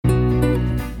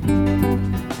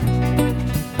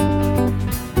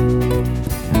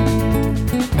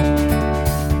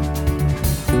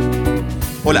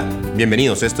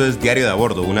Bienvenidos, esto es Diario de a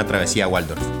Bordo, una travesía a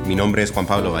Waldorf. Mi nombre es Juan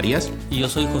Pablo Varías. Y yo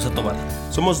soy José Tobar.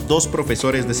 Somos dos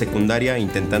profesores de secundaria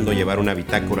intentando llevar una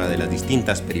bitácora de las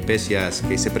distintas peripecias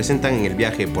que se presentan en el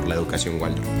viaje por la educación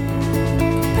Waldorf.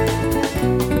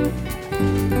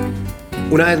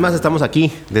 Una vez más estamos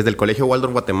aquí desde el Colegio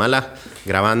Waldorf Guatemala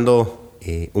grabando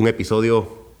un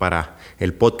episodio para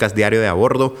el podcast Diario de a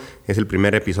Bordo. Es el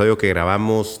primer episodio que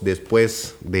grabamos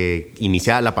después de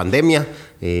iniciar la pandemia.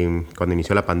 Cuando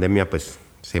inició la pandemia, pues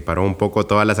se paró un poco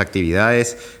todas las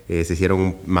actividades, se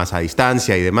hicieron más a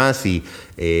distancia y demás, y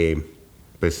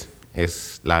pues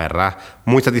es la verdad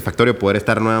muy satisfactorio poder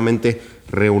estar nuevamente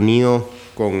reunido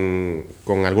con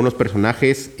algunos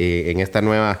personajes en esta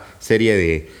nueva serie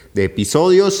de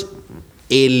episodios.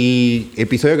 El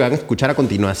episodio que van a escuchar a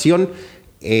continuación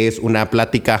es una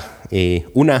plática,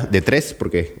 una de tres,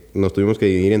 porque nos tuvimos que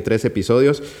dividir en 3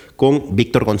 episodios, con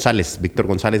Víctor González. Víctor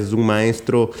González es un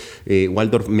maestro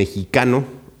Waldorf mexicano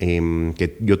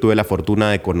que yo tuve la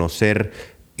fortuna de conocer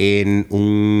en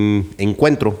un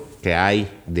encuentro que hay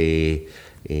de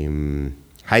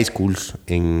high schools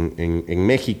en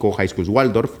México, high schools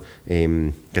Waldorf,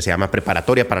 que se llama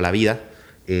Preparatoria para la Vida.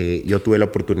 Yo tuve la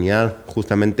oportunidad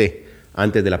justamente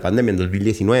antes de la pandemia, en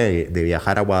 2019, de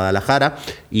viajar a Guadalajara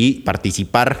y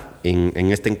participar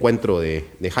en este encuentro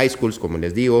de high schools, como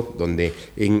les digo, donde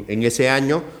en ese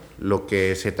año lo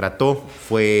que se trató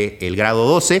fue el grado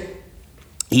 12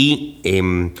 y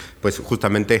pues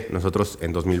justamente nosotros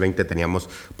en 2020 teníamos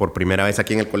por primera vez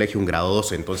aquí en el colegio un grado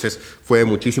 12, entonces fue de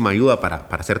muchísima ayuda para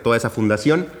hacer toda esa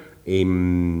fundación.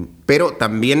 Pero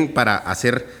también para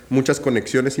hacer muchas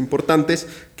conexiones importantes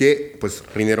que pues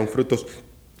rindieron frutos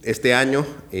este año,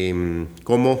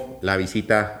 como la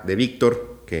visita de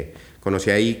Víctor, que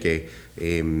conocí ahí, que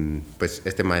pues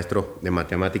este maestro de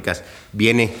matemáticas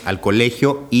viene al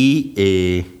colegio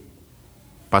y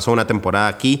pasó una temporada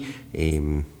aquí,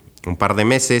 un par de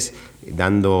meses,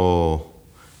 dando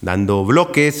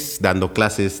bloques, dando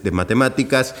clases de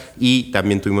matemáticas, y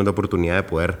también tuvimos la oportunidad de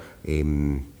poder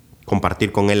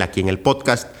compartir con él aquí en el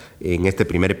podcast. En este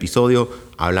primer episodio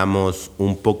hablamos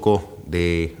un poco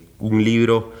de un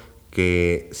libro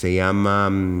que se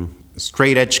llama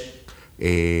Straight Edge,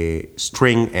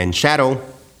 String and Shadow,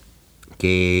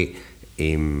 que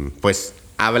pues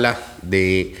habla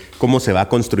de cómo se va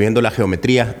construyendo la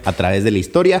geometría a través de la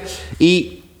historia,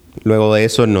 y luego de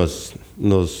eso los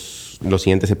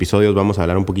siguientes episodios vamos a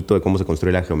hablar un poquito de cómo se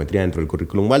construye la geometría dentro del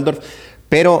currículum Waldorf,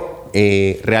 pero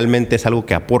realmente es algo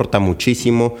que aporta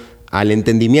muchísimo al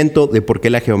entendimiento de por qué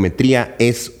la geometría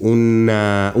es un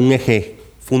eje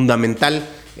fundamental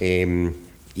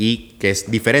y que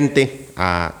es diferente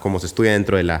a cómo se estudia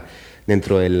dentro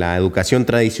de la educación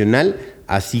tradicional.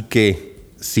 Así que,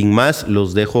 sin más,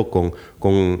 los dejo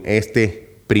con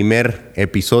este primer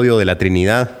episodio de la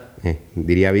Trinidad.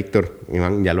 Diría Víctor,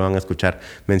 ya lo van a escuchar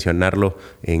mencionarlo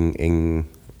en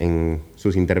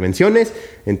sus intervenciones.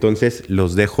 Entonces,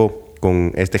 los dejo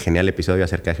con este genial episodio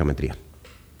acerca de geometría.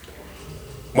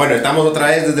 Bueno, estamos otra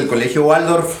vez desde el Colegio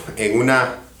Waldorf en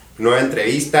una nueva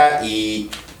entrevista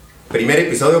y primer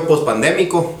episodio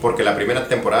post-pandémico, porque la primera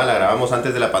temporada la grabamos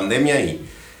antes de la pandemia y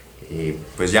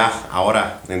pues ya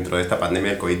ahora, dentro de esta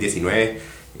pandemia del COVID-19,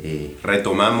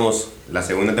 retomamos la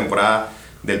segunda temporada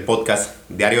del podcast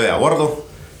Diario de a Bordo.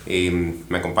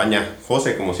 Me acompaña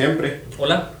José, como siempre.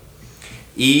 Hola.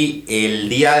 Y el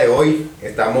día de hoy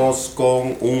estamos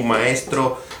con un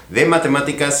maestro de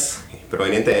matemáticas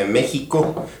proveniente de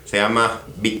México, se llama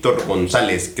Víctor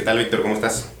González. ¿Qué tal, Víctor? ¿Cómo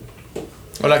estás?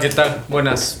 Hola, ¿qué tal?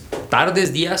 Buenas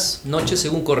tardes, días, noches,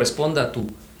 según corresponda a tu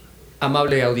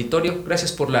amable auditorio.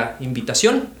 Gracias por la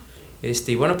invitación.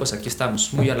 Y bueno, pues aquí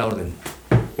estamos, muy a la orden.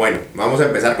 Bueno, vamos a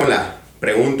empezar con la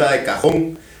pregunta de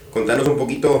cajón. Contanos un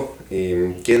poquito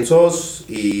quién sos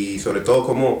y sobre todo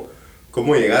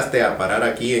cómo llegaste a parar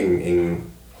aquí en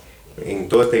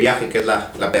todo este viaje que es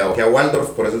la pedagogía Waldorf.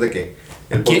 Por eso es de que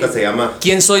el podcast se llama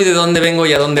 ¿Quién soy, de dónde vengo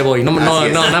y a dónde voy? No,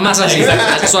 nada más así,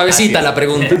 suavecita así la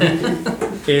pregunta.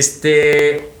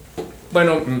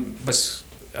 Bueno, pues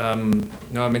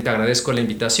nuevamente agradezco la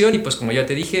invitación y pues como ya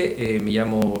te dije, me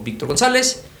llamo Víctor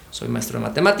González, soy maestro de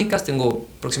matemáticas, tengo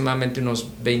aproximadamente unos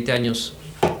 20 años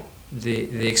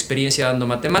de experiencia dando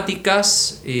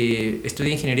matemáticas,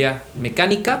 estudié ingeniería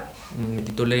mecánica, me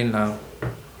titulé en la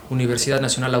Universidad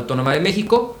Nacional Autónoma de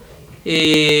México.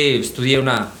 Estudié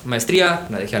una maestría,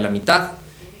 la dejé a la mitad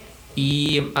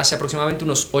y hace aproximadamente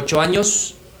unos 8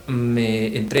 años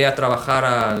me entré a trabajar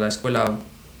a la escuela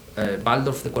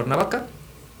Waldorf de Cuernavaca.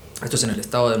 Esto es en el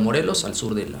estado de Morelos, al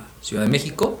sur de la Ciudad de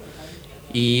México.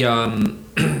 Y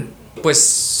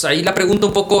pues ahí la pregunta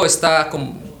un poco está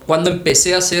con, ¿cuándo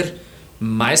empecé a hacer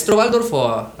maestro Waldorf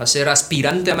o a ser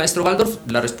aspirante a maestro Waldorf?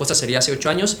 La respuesta sería hace 8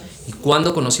 años. ¿Y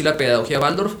cuándo conocí la pedagogía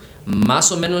Waldorf?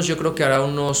 Más o menos yo creo que hará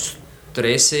unos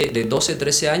 12,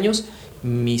 13 años.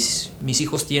 Mis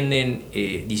hijos tienen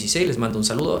 16, les mando un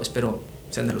saludo, espero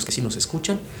sean de los que sí nos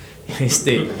escuchan.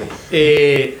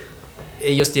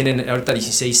 Ellos tienen ahorita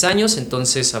 16 años,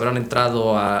 entonces habrán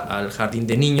entrado al jardín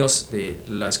de niños de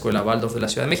la escuela Waldorf de la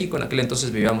Ciudad de México. En aquel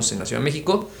entonces vivíamos en la Ciudad de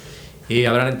México.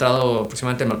 Habrán entrado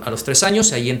aproximadamente a los 3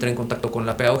 años, ahí entré en contacto con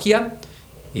la pedagogía.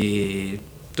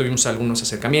 Tuvimos algunos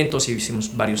acercamientos y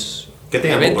hicimos varios ¿Qué te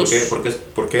llamó? eventos.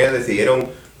 ¿Por qué decidieron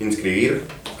inscribir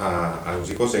a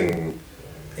sus hijos en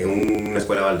una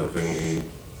escuela Waldorf?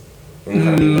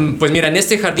 Pues mira, en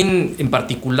este jardín en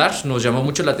particular nos llamó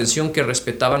mucho la atención que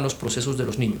respetaban los procesos de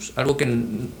los niños, algo que,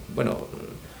 bueno,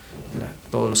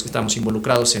 todos los que estamos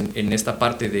involucrados en esta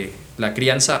parte de la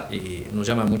crianza nos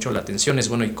llama mucho la atención, es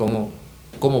bueno, y cómo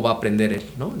va a aprender él,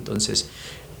 ¿no? Entonces,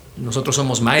 nosotros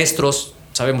somos maestros,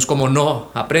 sabemos cómo no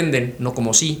aprenden, no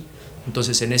cómo sí,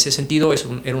 entonces en ese sentido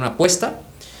era una apuesta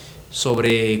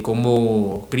sobre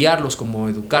cómo criarlos, cómo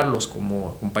educarlos,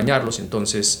 cómo acompañarlos.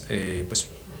 Entonces pues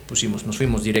nos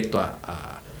fuimos directo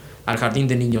al jardín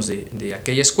de niños de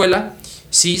aquella escuela.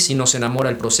 Sí nos enamora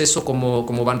el proceso,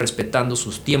 cómo van respetando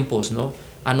sus tiempos, ¿no?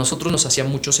 A nosotros nos hacía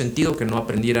mucho sentido que no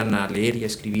aprendieran a leer y a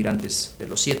escribir antes de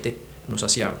los 7, nos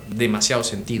hacía demasiado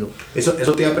sentido. Eso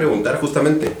te iba a preguntar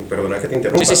justamente, perdona que te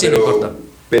interrumpa, sí, no importa.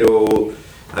 Pero,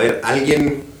 a ver,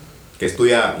 alguien que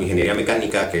estudia ingeniería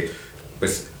mecánica, que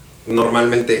pues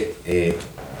normalmente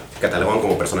catalogan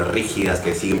como personas rígidas,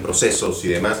 que siguen procesos y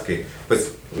demás, que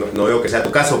pues no veo que sea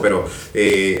tu caso, pero...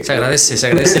 se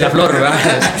agradece la flor, ¿verdad?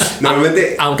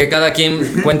 Normalmente... Aunque cada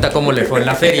quien cuenta cómo le fue en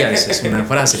la feria, esa es una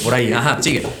frase por ahí. Ajá,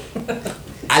 sigue.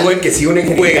 Alguien que sigue una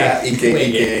ingeniería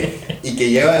y que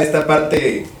lleva esta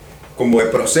parte como de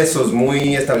procesos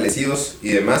muy establecidos y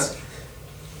demás,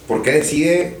 ¿por qué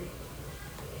decide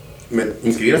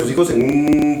inscribir a sus hijos en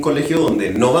un colegio donde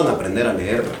no van a aprender a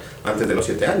leer antes de los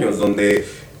 7 años?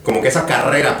 Donde como que esa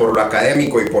carrera por lo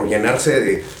académico y por llenarse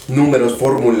de números,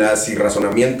 fórmulas y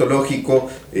razonamiento lógico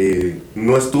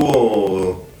no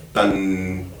estuvo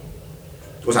tan...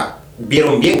 O sea,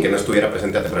 vieron bien que no estuviera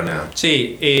presente a temprana edad.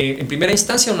 Sí, en primera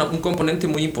instancia un componente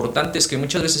muy importante es que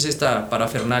muchas veces esta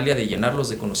parafernalia de llenarlos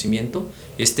de conocimiento,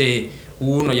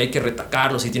 y hay que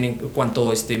retacarlos y tienen,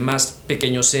 cuanto más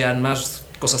pequeños sean, más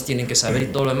cosas tienen que saber y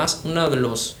todo lo demás. Uno de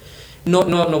los... No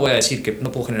voy a decir que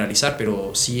no puedo generalizar,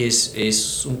 pero sí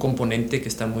es un componente que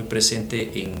está muy presente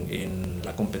en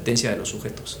la competencia de los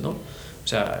sujetos, ¿no? O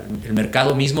sea, el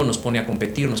mercado mismo nos pone a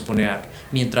competir,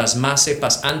 mientras más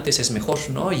sepas antes es mejor,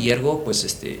 ¿no? Y ergo,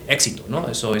 pues éxito, ¿no?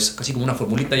 Eso es casi como una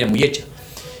formulita ya muy hecha.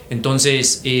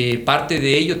 Entonces, parte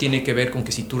de ello tiene que ver con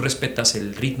que si tú respetas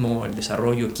el ritmo, el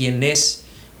desarrollo, quién es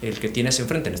el que tienes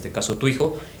enfrente, en este caso tu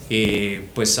hijo,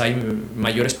 pues hay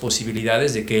mayores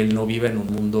posibilidades de que él no viva en un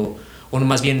mundo, o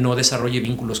más bien no desarrolle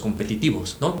vínculos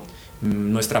competitivos, ¿no?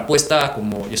 Nuestra apuesta,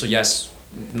 como eso ya es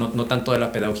no tanto de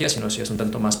la pedagogía, sino ya es un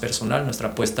tanto más personal, nuestra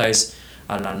apuesta es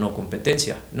a la no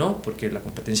competencia, ¿no? Porque la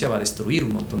competencia va a destruir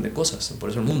un montón de cosas, por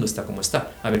eso el mundo está como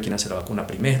está, a ver quién hace la vacuna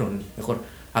primero, mejor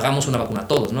hagamos una vacuna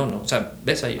todos, ¿no? O sea,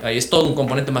 ¿ves? Ahí es todo un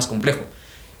componente más complejo.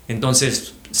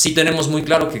 Entonces, sí tenemos muy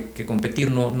claro que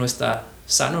competir no está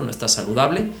sano, no está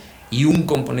saludable, y un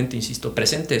componente, insisto,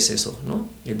 presente es eso, ¿no?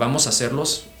 Y vamos a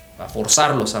hacerlos, a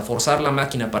forzar la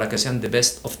máquina para que sean the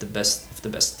best of the best of the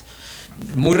best.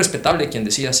 Muy respetable quien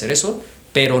decida hacer eso,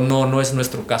 pero no es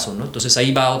nuestro caso, ¿no? Entonces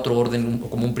ahí va otro orden,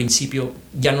 como un principio,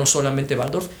 ya no solamente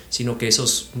Waldorf, sino que eso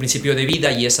es un principio de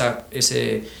vida, y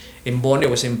ese embone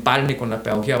o ese empalme con la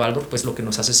pedagogía Waldorf, pues lo que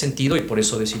nos hace sentido, y por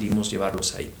eso decidimos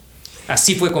llevarlos ahí.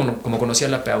 Así fue como conocí a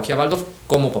la pedagogía Waldorf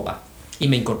como papá, y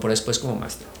me incorporé después como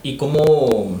maestro. ¿Y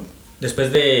cómo,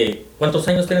 después de cuántos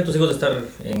años tienen tus hijos de estar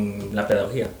en la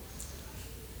pedagogía?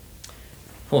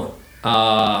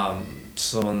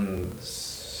 Son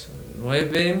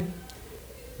 9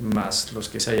 más los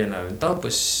que se hayan aventado,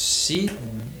 pues sí,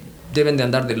 deben de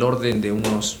andar del orden de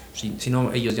unos, si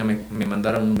no ellos ya me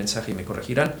mandaran un mensaje y me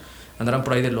corregirán, andarán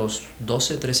por ahí de los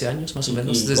 12, 13 años más o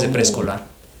menos, desde preescolar.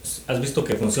 ¿Has visto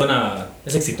que funciona,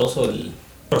 es exitoso el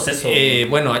proceso?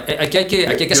 Bueno, aquí hay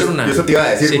que hacer una... Yo eso te iba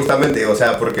a decir justamente, o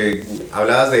sea, porque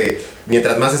hablabas de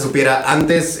mientras más se supiera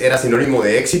antes era sinónimo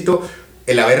de éxito,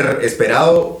 el haber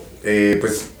esperado,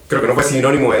 pues creo que no fue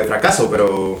sinónimo de fracaso,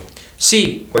 pero...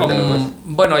 Sí,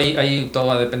 bueno, ahí todo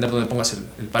va a depender de dónde pongas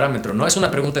el parámetro, ¿no? Es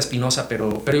una pregunta espinosa,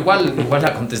 pero igual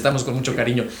la contestamos con mucho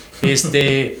cariño.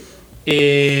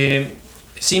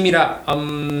 Sí, mira,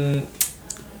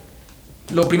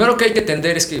 lo primero que hay que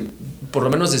entender es que por lo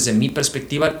menos desde mi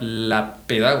perspectiva, la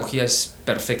pedagogía es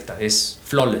perfecta, es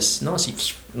flawless, ¿no? Así,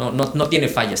 no tiene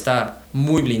falla, está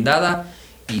muy blindada,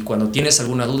 y cuando tienes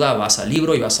alguna duda vas al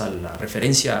libro y vas a la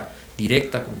referencia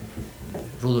directa con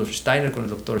Rudolf Steiner, con el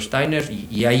doctor Steiner,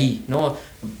 y ahí, ¿no?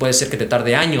 Puede ser que te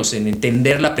tarde años en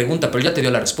entender la pregunta, pero ya te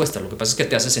dio la respuesta. Lo que pasa es que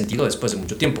te hace sentido después de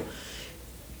mucho tiempo.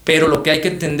 Pero lo que hay que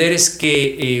entender es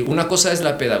que una cosa es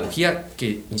la pedagogía,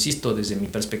 que, insisto, desde mi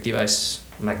perspectiva es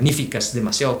magnífica, es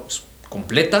demasiado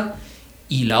completa,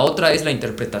 y la otra es la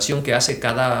interpretación que hace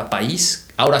cada país,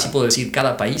 ahora sí puedo decir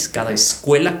cada país, cada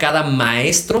escuela, cada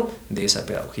maestro de esa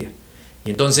pedagogía. Y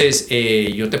entonces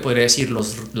yo te podría decir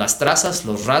las trazas,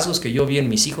 los rasgos que yo vi en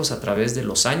mis hijos a través de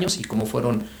los años y cómo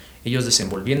fueron ellos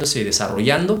desenvolviéndose y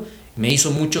desarrollando. Me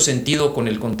hizo mucho sentido con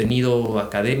el contenido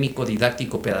académico,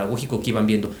 didáctico, pedagógico que iban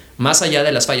viendo, más allá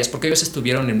de las fallas, porque ellos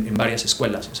estuvieron en varias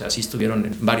escuelas, o sea, sí estuvieron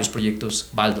en varios proyectos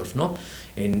Waldorf, ¿no?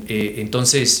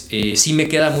 Entonces, sí me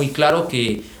queda muy claro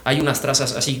que hay unas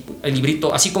trazas, así, el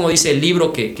librito, así como dice el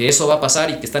libro, que eso va a pasar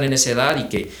y que están en esa edad y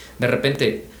que de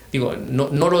repente, digo,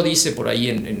 no lo dice por ahí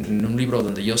en un libro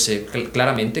donde yo sé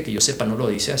claramente, que yo sepa, no lo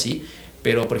dice así,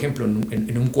 pero por ejemplo,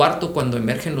 en un cuarto, cuando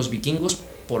emergen los vikingos,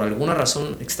 por alguna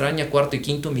razón extraña, cuarto y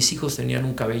quinto, mis hijos tenían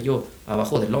un cabello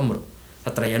abajo del hombro, o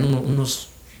sea, traían unos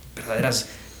verdaderas,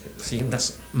 sí,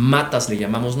 unas matas le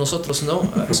llamamos nosotros, ¿no?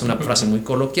 Es una frase muy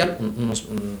coloquial, un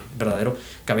verdadero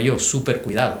cabello súper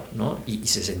cuidado, ¿no? Y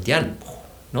se sentían,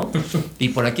 ¿no? Y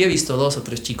por aquí he visto 2 o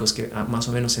 3 chicos que más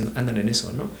o menos andan en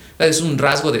eso, ¿no? Es un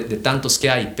rasgo de tantos que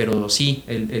hay, pero sí,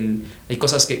 hay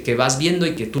cosas que vas viendo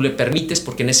y que tú le permites,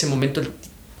 porque en ese momento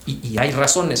y hay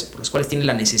razones por las cuales tiene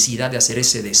la necesidad de hacer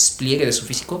ese despliegue de su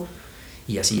físico,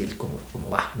 y así él como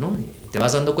va, ¿no? Y te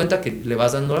vas dando cuenta que le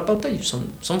vas dando la pauta, y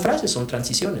son frases, son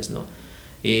transiciones, ¿no?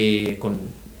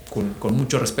 Con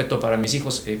mucho respeto para mis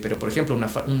hijos, pero por ejemplo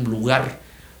un lugar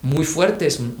muy fuerte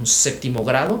es un 7º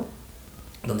grado,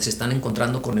 donde se están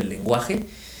encontrando con el lenguaje.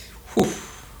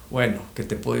 Bueno, ¿qué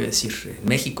te puedo decir? En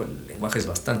México el lenguaje es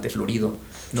bastante florido,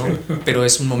 ¿no? Pero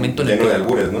es un momento en el que... Lleno de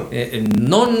albures,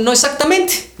 ¿no? No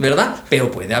exactamente, ¿verdad? Pero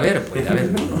puede haber,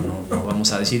 no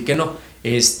vamos a decir que no.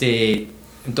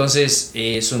 Entonces,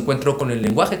 su encuentro con el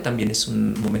lenguaje también es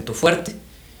un momento fuerte.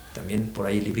 También por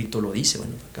ahí el librito lo dice,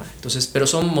 bueno, acá. Entonces, pero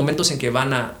son momentos en que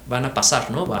van a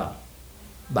pasar, ¿no? Va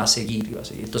a seguir y va a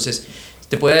seguir. Entonces,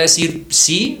 te puedo decir,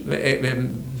 sí,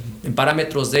 en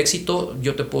parámetros de éxito,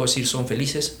 yo te puedo decir, son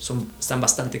felices, están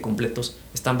bastante completos,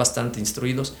 están bastante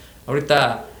instruidos.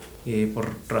 Ahorita,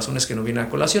 por razones que no vienen a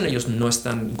colación, ellos no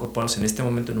están incorporados en este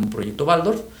momento en un proyecto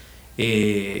Waldorf,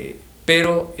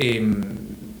 pero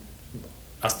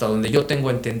hasta donde yo tengo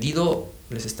entendido,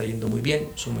 les está yendo muy bien,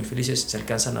 son muy felices, se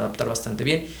alcanzan a adaptar bastante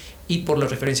bien, y por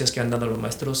las referencias que han dado los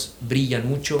maestros, brillan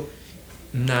mucho.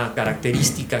 Una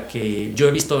característica que yo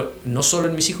he visto no solo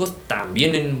en mis hijos,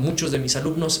 también en muchos de mis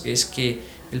alumnos, es que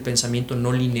el pensamiento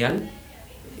no lineal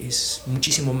es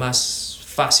muchísimo más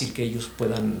fácil que ellos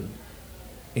puedan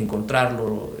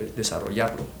encontrarlo,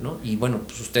 desarrollarlo, ¿no? Y bueno,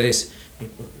 pues ustedes,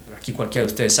 aquí cualquiera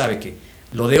de ustedes sabe que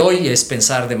lo de hoy es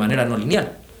pensar de manera no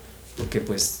lineal, porque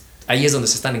pues ahí es donde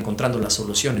se están encontrando las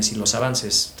soluciones y los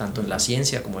avances, tanto en la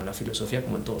ciencia como en la filosofía,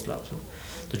 como en todos lados, ¿no?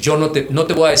 Entonces, yo no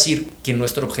te voy a decir que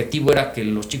nuestro objetivo era que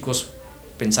los chicos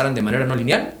pensaran de manera no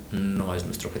lineal, no es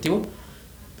nuestro objetivo,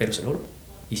 pero se logró,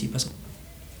 y sí pasó.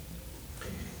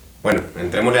 Bueno,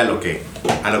 entrémosle a lo que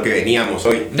veníamos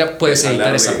hoy. Ya puedes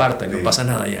editar esa parte, no pasa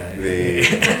nada ya.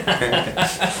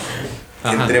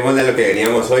 Entrémosle a lo que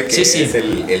veníamos hoy, que sí. es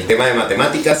el tema de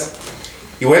matemáticas.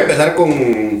 Y voy a empezar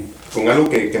con algo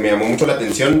que me llamó mucho la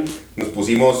atención. Nos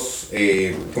pusimos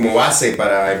como base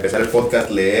para empezar el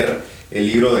podcast leer el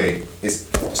libro de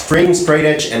String, Straight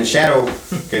Edge and Shadow,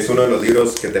 que es uno de los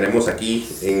libros que tenemos aquí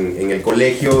en el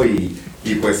colegio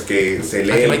y pues que se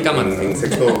lee en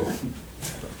sexto.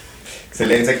 Se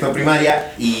lee en sexto de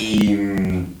primaria y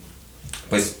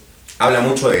pues habla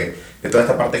mucho de toda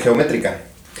esta parte geométrica.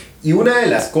 Y una de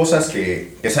las cosas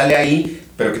que sale ahí,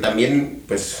 pero que también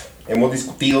pues hemos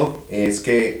discutido, es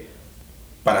que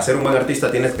para ser un buen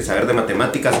artista tienes que saber de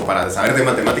matemáticas, o para saber de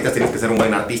matemáticas tienes que ser un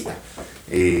buen artista.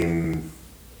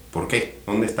 ¿Por qué?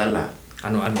 ¿Dónde está la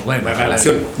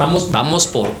relación? Vamos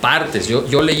por partes.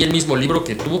 Yo leí el mismo libro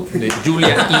que tú, de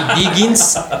Julia E.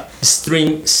 Diggins,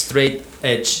 String, Straight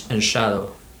Edge and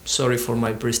Shadow. Sorry for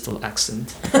my Bristol accent.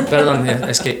 Perdón,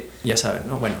 es que ya saben,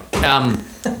 ¿no? Bueno,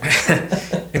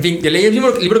 en fin, yo leí el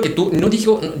libro que tú no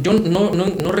dijo. Yo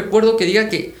no recuerdo que diga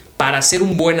que para ser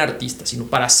un buen artista, sino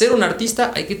para ser un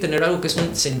artista hay que tener algo que es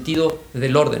un sentido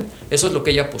del orden. Eso es lo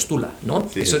que ella postula, ¿no?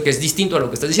 Sí. Eso que es distinto a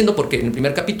lo que estás diciendo, porque en el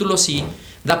primer capítulo sí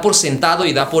da por sentado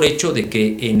y da por hecho de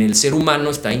que en el ser humano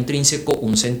está intrínseco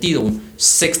un sentido, un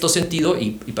sexto sentido,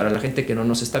 y para la gente que no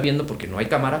nos está viendo porque no hay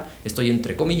cámara, estoy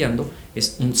entrecomillando,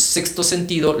 es un sexto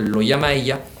sentido, lo llama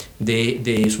ella,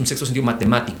 es un sexto sentido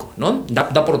matemático, ¿no?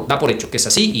 Da por hecho que es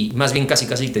así, y más bien casi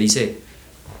te dice,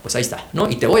 pues ahí está, ¿no?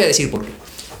 Y te voy a decir por qué.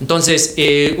 Entonces,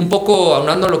 un poco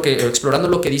explorando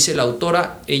lo que dice la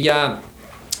autora, ella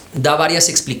da varias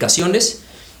explicaciones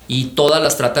y todas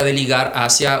las trata de ligar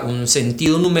hacia un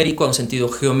sentido numérico, a un sentido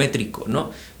geométrico,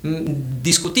 ¿no?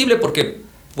 Discutible porque,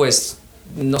 pues,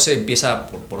 no sé, empieza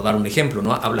por dar un ejemplo,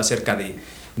 ¿no? Habla acerca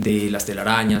de las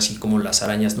telarañas y cómo las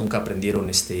arañas nunca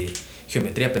aprendieron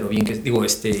geometría, pero bien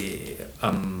que,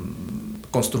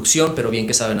 construcción, pero bien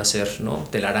que saben hacer, ¿no?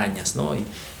 Telarañas, ¿no? Y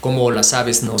cómo las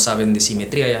aves no saben de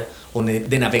simetría o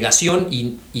de navegación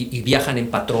y viajan en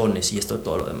patrones y esto y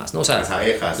todo lo demás, ¿no? O sea,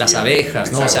 las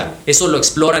abejas, ¿no? O sea, eso lo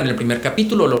explora en el primer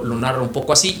capítulo, lo narra un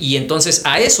poco así, y entonces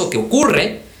a eso que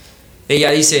ocurre,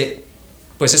 ella dice,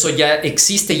 pues eso ya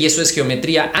existe y eso es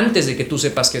geometría antes de que tú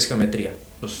sepas qué es geometría.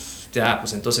 Pues ya,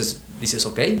 pues entonces dices,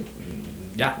 ok,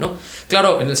 ya, ¿no?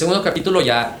 Claro, en el segundo capítulo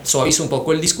ya suaviza un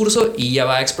poco el discurso y ya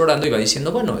va explorando y va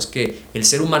diciendo, bueno, es que el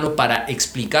ser humano para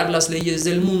explicar las leyes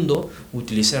del mundo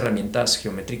utiliza herramientas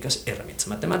geométricas, herramientas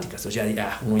matemáticas. Entonces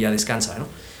uno ya descansa, ¿no?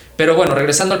 Pero bueno,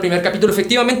 regresando al primer capítulo,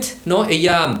 efectivamente, ¿no?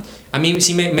 Ella, a mí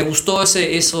sí me gustó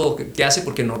eso que hace,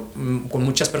 porque no, con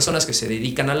muchas personas que se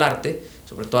dedican al arte,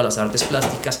 sobre todo a las artes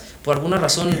plásticas, por alguna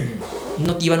razón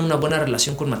no llevan una buena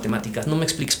relación con matemáticas. No me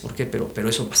expliques por qué, pero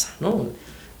eso pasa, ¿no?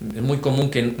 Es muy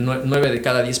común que 9 de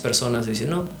cada 10 personas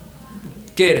dicen, no,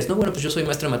 ¿qué eres? No, bueno, pues yo soy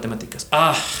maestro de matemáticas.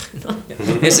 ¿No?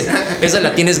 Esa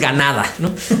la tienes ganada,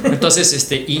 ¿no? Entonces,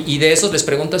 y de esos les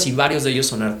preguntas y varios de ellos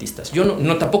son artistas. Yo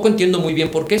tampoco entiendo muy bien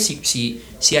por qué, si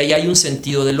ahí hay un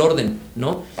sentido del orden,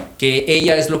 ¿no? Que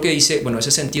ella es lo que dice, bueno,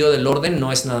 ese sentido del orden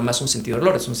no es nada más un sentido del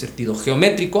orden, es un sentido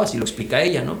geométrico, así lo explica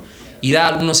ella, ¿no? Y da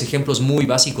algunos ejemplos muy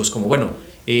básicos como, bueno,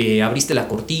 abriste la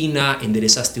cortina,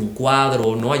 enderezaste un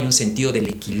cuadro, ¿no? Hay un sentido del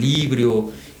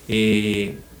equilibrio.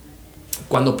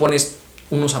 Cuando pones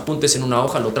unos apuntes en una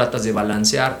hoja, lo tratas de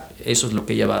balancear. Eso es lo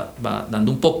que ella va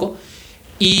dando un poco.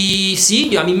 Y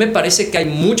sí, a mí me parece que hay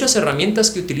muchas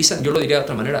herramientas que utilizan, yo lo diría de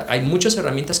otra manera, hay muchas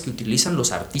herramientas que utilizan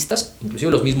los artistas,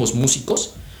 inclusive los mismos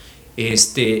músicos.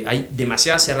 Hay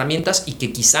demasiadas herramientas y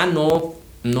que quizá no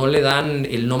le dan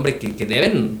el nombre que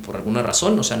deben por alguna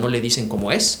razón, o sea, no le dicen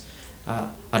cómo es.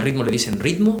 Al ritmo le dicen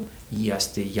ritmo y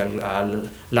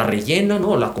la rellena,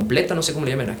 ¿no? O la completa, no sé cómo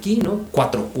le llaman aquí, ¿no?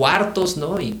 4/4,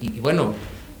 ¿no? Y bueno,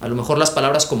 a lo mejor las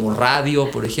palabras como radio,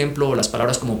 por ejemplo, o las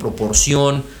palabras como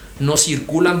proporción no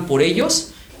circulan por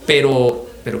ellos, pero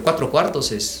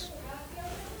 4/4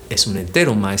 es un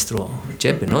entero, maestro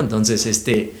Chepe, ¿no? Entonces,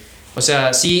 o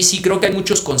sea, sí creo que hay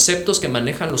muchos conceptos que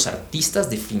manejan los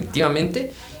artistas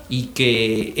definitivamente y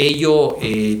que ello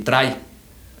trae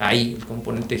ahí el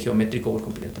componente geométrico o el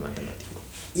componente matemático.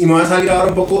 Y me voy a salir ahora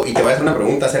un poco y te voy a hacer una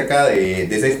pregunta acerca de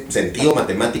ese sentido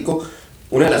matemático.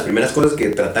 Una de las primeras cosas que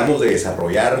tratamos de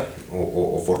desarrollar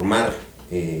o formar,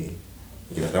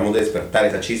 y tratamos de despertar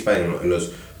esa chispa en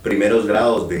los primeros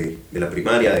grados de la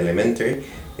primaria, de elementary,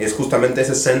 es justamente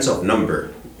ese sense of number,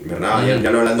 ¿verdad?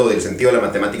 Ya no hablando del sentido de la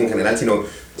matemática en general, sino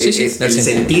el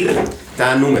sentir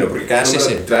cada número, porque cada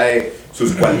número trae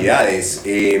sus cualidades.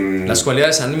 Las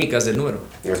cualidades anímicas del número.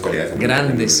 Las cualidades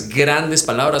anímicas. Grandes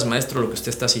palabras, maestro, lo que usted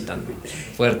está citando.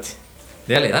 Fuerte.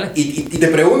 Dale. Y te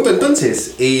pregunto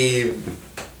entonces, ¿qué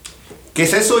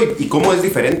es eso y cómo es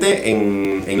diferente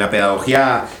en la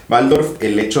pedagogía Waldorf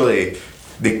el hecho de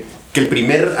que el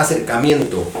primer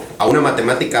acercamiento a una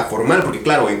matemática formal, porque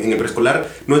claro, en el preescolar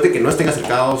no es de que no estén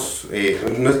acercados,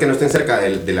 no es que no estén cerca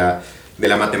de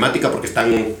la matemática porque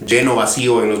están lleno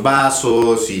vacío en los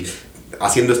vasos y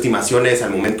haciendo estimaciones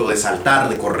al momento de saltar,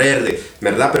 de correr,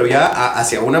 ¿verdad? Pero ya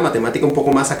hacia una matemática un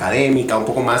poco más académica, un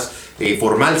poco más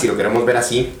formal, si lo queremos ver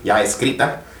así, ya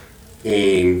escrita,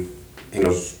 en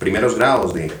los primeros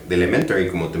grados de elementary,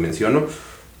 como te menciono,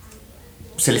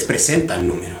 se les presenta el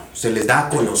número, se les da a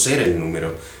conocer el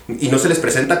número. Y no se les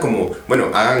presenta como, bueno,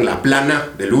 hagan la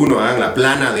plana del 1, hagan la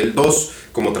plana del 2,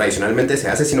 como tradicionalmente se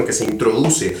hace, sino que se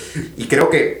introduce. Y creo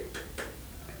que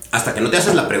hasta que no te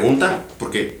haces la pregunta,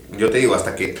 porque yo te digo,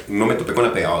 hasta que no me topé con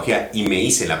la pedagogía y me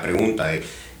hice la pregunta de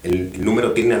el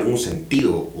número tiene algún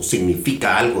sentido o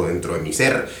significa algo dentro de mi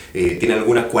ser, tiene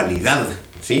alguna cualidad,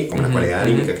 ¿sí? Como la cualidad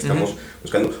anímica que estamos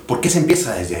buscando. ¿Por qué se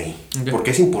empieza desde ahí? Okay. ¿Por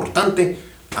qué es importante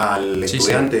al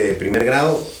estudiante de primer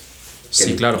grado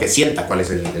que sienta cuál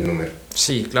es el número?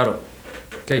 Sí, claro.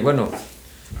 Ok, bueno,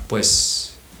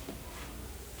 pues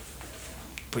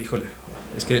híjole,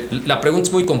 es que la pregunta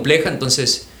es muy compleja,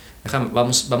 entonces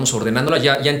vamos ordenándola.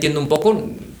 Ya entiendo un poco,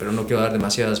 pero no quiero dar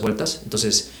demasiadas vueltas.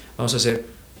 Entonces vamos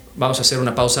a hacer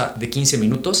una pausa de 15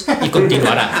 minutos y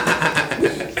continuará.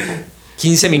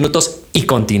 15 minutos y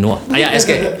continúa. Es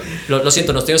que lo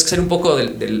siento, nos tenemos que hacer un poco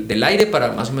del aire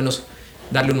para más o menos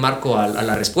darle un marco a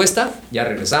la respuesta. Ya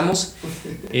regresamos.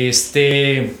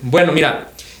 Bueno,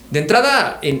 mira, de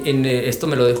entrada, esto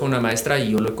me lo dejó una maestra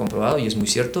y yo lo he comprobado y es muy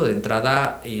cierto. De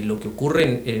entrada, lo que ocurre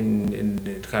en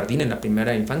el jardín, en la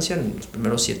primera infancia, en los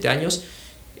primeros 7 años,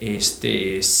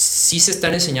 sí se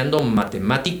están enseñando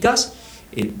matemáticas,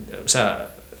 o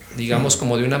sea, digamos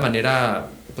como de una manera,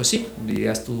 pues sí,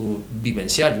 dirías tú,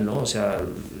 vivencial, ¿no? O sea,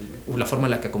 la forma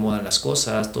en la que acomodan las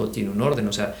cosas, todo tiene un orden.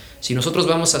 O sea, si nosotros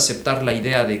vamos a aceptar la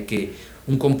idea de que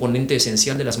un componente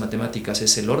esencial de las matemáticas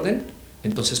es el orden,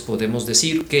 entonces podemos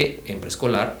decir que en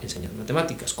preescolar enseñan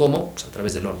matemáticas. ¿Cómo? Pues a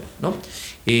través del orden, ¿no?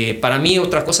 Para mí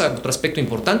otro aspecto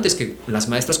importante es que las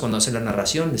maestras cuando hacen la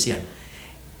narración decían,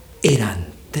 eran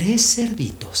 3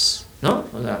 cerditos, ¿no?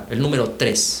 O sea, el número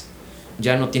 3.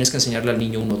 Ya no tienes que enseñarle al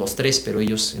niño 1, 2, 3, pero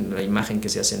ellos en la imagen que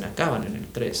se hacen acaban en el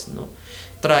 3, ¿no?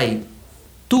 Trae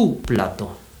tu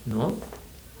plato, ¿no?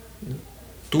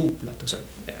 Tu plato, o sea,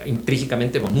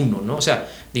 intrínsecamente con 1, ¿no? O sea,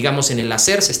 digamos, en el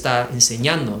hacer se está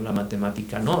enseñando la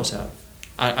matemática, ¿no? O sea,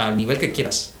 al nivel que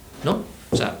quieras, ¿no?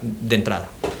 O sea, de entrada.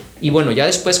 Y bueno, ya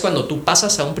después cuando tú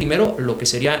pasas a un primero, lo que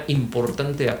sería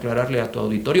importante aclararle a tu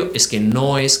auditorio es que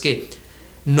no es que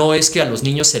a los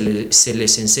niños se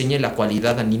les enseñe la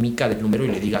cualidad anímica del número y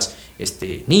le digas,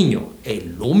 niño,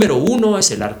 el número 1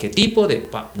 es el arquetipo de...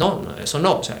 No, eso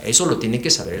no, o sea, eso lo tiene que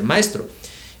saber el maestro.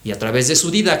 Y a través de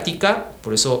su didáctica,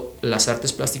 por eso las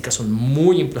artes plásticas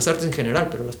las artes en general,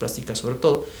 pero las plásticas sobre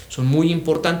todo, son muy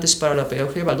importantes para la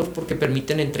pedagogía de Waldorf porque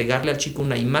permiten entregarle al chico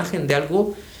una imagen de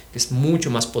algo que es mucho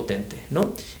más potente,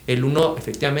 ¿no? El 1,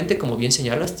 efectivamente, como bien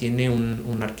señalas, tiene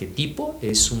un arquetipo,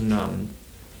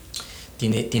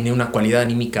 tiene una cualidad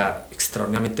anímica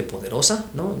extraordinariamente poderosa,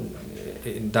 ¿no?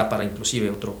 Da para inclusive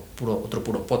otro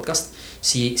puro podcast.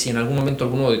 Si en algún momento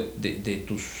alguno de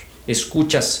tus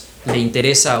escuchas le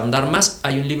interesa ahondar más,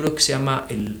 hay un libro que se llama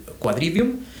El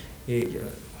Quadrivium.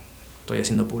 Estoy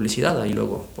haciendo publicidad, ahí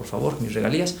luego, por favor, mis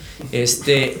regalías.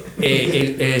 Se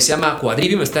llama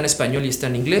Quadrivium, está en español y está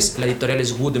en inglés. La editorial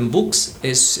es Wooden Books,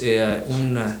 es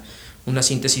una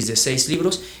síntesis de 6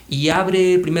 libros, y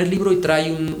abre el primer libro y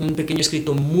trae un pequeño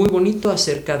escrito muy bonito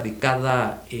acerca de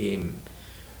cada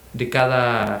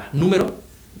número,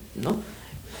 ¿no?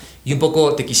 Y un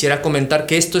poco te quisiera comentar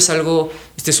que este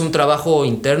es un trabajo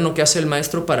interno que hace el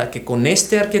maestro para que con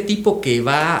este arquetipo que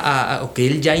que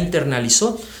él ya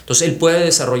internalizó, entonces él puede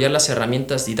desarrollar las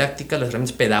herramientas didácticas, las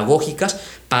herramientas pedagógicas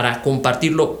para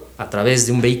compartirlo a través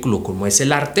de un vehículo como es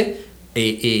el arte,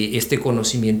 este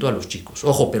conocimiento a los chicos.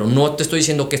 Ojo, pero no te estoy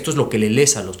diciendo que esto es lo que le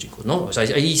lees a los chicos, ¿no? O sea,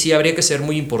 ahí sí habría que ser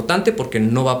muy importante porque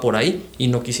no va por ahí y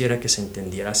no quisiera que se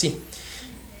entendiera así.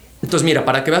 Entonces, mira,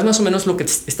 para que veas más o menos lo que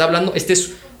te está hablando,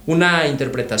 es una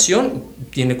interpretación,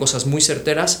 tiene cosas muy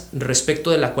certeras respecto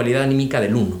de la cualidad anímica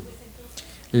del 1.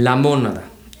 La mónada,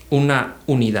 una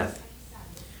unidad.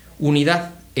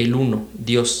 Unidad, el 1,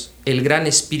 Dios, el gran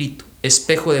espíritu,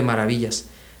 espejo de maravillas,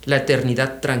 la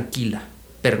eternidad tranquila,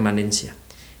 permanencia.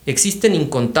 Existen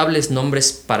incontables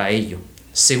nombres para ello.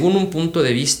 Según un punto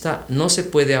de vista, no se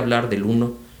puede hablar del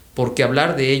 1, porque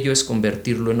hablar de ello es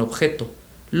convertirlo en objeto,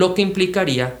 lo que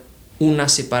implicaría una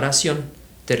separación,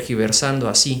 tergiversando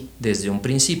así, desde un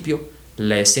principio,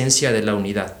 la esencia de la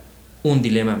unidad, un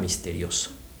dilema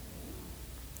misterioso.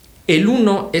 El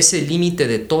 1 es el límite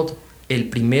de todo, el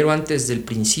primero antes del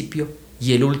principio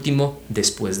y el último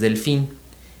después del fin,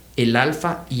 el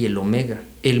alfa y el omega,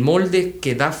 el molde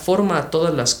que da forma a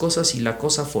todas las cosas y la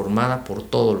cosa formada por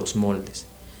todos los moldes,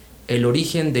 el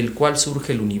origen del cual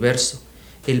surge el universo,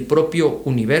 el propio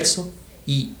universo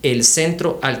y el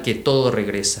centro al que todo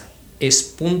regresa. Es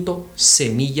punto,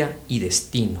 semilla y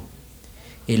destino.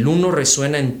 El 1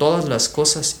 resuena en todas las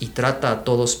cosas y trata a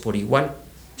todos por igual.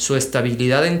 Su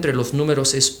estabilidad entre los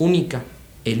números es única.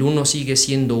 El 1 sigue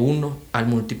siendo 1 al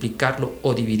multiplicarlo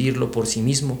o dividirlo por sí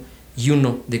mismo, y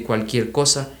 1 de cualquier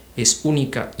cosa es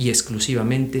única y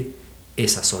exclusivamente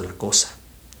esa sola cosa.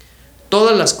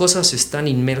 Todas las cosas están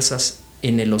inmersas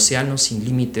en el océano sin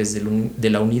límites de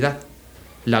la unidad.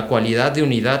 La cualidad de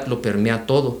unidad lo permea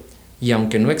todo, y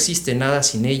aunque no existe nada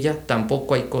sin ella,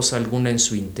 tampoco hay cosa alguna en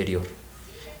su interior,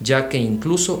 ya que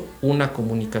incluso una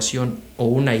comunicación o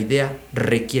una idea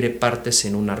requiere partes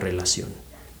en una relación.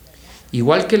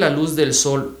 Igual que la luz del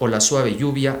sol o la suave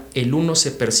lluvia, el 1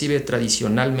 se percibe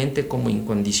tradicionalmente como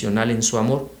incondicional en su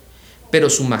amor,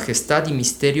 pero su majestad y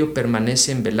misterio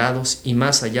permanecen velados y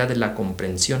más allá de la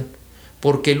comprensión,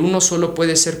 porque el uno solo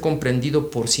puede ser comprendido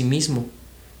por sí mismo.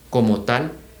 Como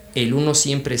tal, el uno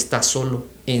siempre está solo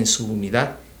en su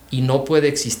unidad y no puede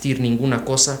existir ninguna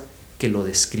cosa que lo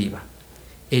describa.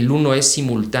 El uno es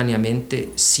simultáneamente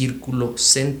círculo,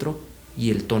 centro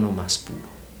y el tono más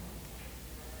puro.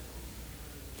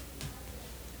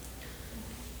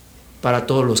 Para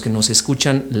todos los que nos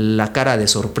escuchan, la cara de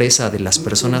sorpresa de las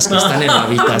personas que están en la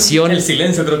habitación, el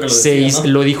silencio creo que lo decía, ¿no?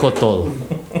 Lo dijo todo.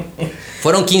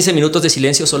 Fueron 15 minutos de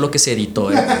silencio, solo que se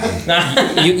editó,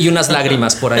 y unas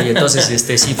lágrimas por ahí. Entonces,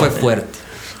 sí fue fuerte.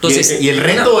 Entonces, y el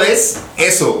reto es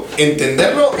eso,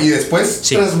 entenderlo y después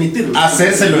transmitirlo.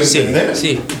 Hacérselo entender.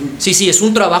 Sí, es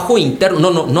un trabajo interno.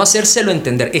 No hacérselo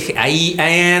entender. Ahí,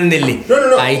 ándele.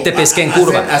 No. Ahí te pesqué en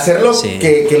curva. Hacerlo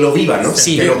que lo viva, ¿no?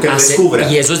 Sí, que lo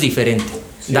descubra. Y eso es diferente.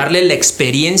 Sí. Darle la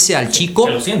experiencia al chico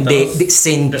sienta, de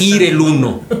sentir el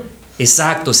uno.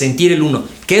 Exacto, sentir el uno.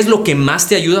 ¿Qué es lo que más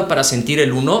te ayuda para sentir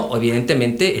el uno?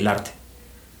 Evidentemente, el arte.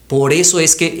 Por eso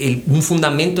es que un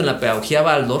fundamento en la pedagogía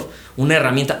Waldorf, una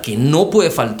herramienta que no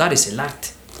puede faltar, es el arte.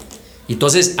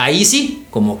 Entonces, ahí sí,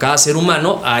 como cada ser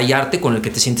humano, hay arte con el que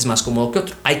te sientes más cómodo que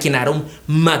otro. Hay quien hará un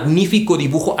magnífico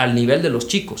dibujo al nivel de los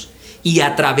chicos. Y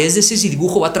a través de ese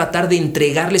dibujo va a tratar de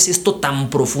entregarles esto tan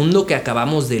profundo que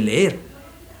acabamos de leer.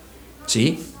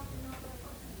 ¿Sí?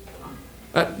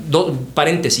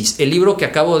 Paréntesis, el libro que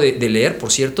acabo de leer,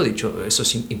 por cierto, dicho, eso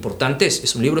es importante,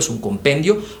 es un libro, es un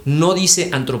compendio, no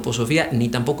dice antroposofía ni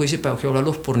tampoco dice pedagogía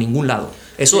Waldorf por ningún lado.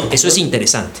 Eso es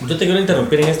interesante. Yo te quiero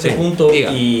interrumpir en este punto,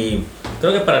 y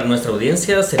creo que para nuestra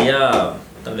audiencia sería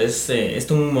tal vez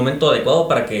un momento adecuado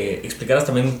para que explicaras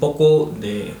también un poco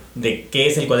de qué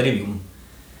es el quadrivium.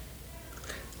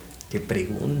 ¡Qué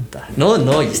pregunta!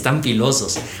 No, y están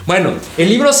pilosos. Bueno, el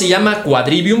libro se llama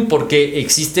Quadrivium porque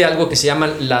existe algo que se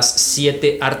llaman las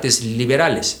 7 artes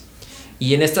liberales.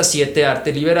 Y en estas 7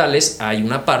 artes liberales hay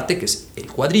una parte que es el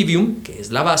Quadrivium, que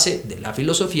es la base de la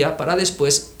filosofía, para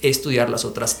después estudiar las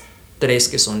otras 3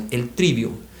 que son el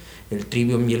Trivium. El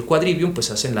Trivium y el Quadrivium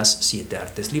pues hacen las 7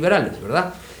 artes liberales,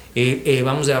 ¿verdad?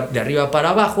 Vamos de arriba para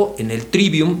abajo. En el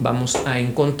Trivium vamos a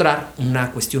encontrar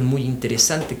una cuestión muy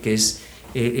interesante que es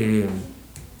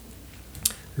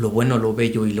lo bueno, lo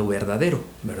bello y lo verdadero,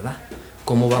 ¿verdad?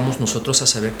 ¿Cómo vamos nosotros a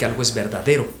saber que algo es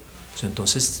verdadero? Pues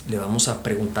entonces le vamos a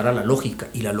preguntar a la lógica,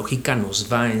 y la lógica nos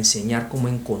va a enseñar cómo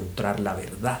encontrar la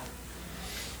verdad.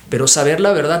 Pero saber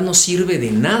la verdad no sirve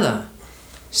de nada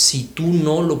si tú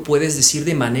no lo puedes decir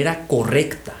de manera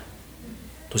correcta.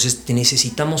 Entonces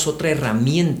necesitamos otra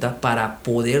herramienta para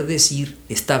poder decir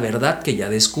esta verdad que ya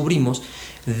descubrimos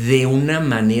de una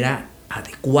manera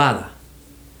adecuada.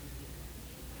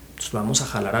 Entonces vamos a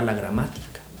jalar a la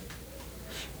gramática.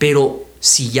 Pero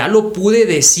si ya lo pude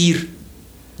decir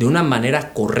de una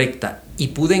manera correcta y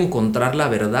pude encontrar la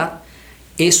verdad,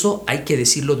 eso hay que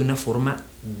decirlo de una forma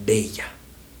bella.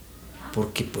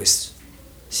 Porque pues,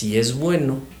 si es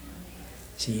bueno,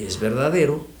 si es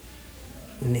verdadero,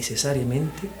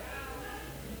 necesariamente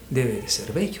debe de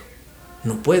ser bello.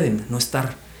 No pueden no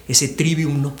estar, ese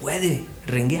trivium no puede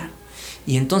renguear.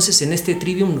 Y entonces en este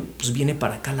trivium pues viene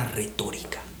para acá la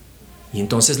retórica. Y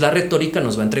entonces la retórica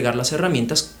nos va a entregar las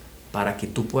herramientas para que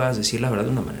tú puedas decir la verdad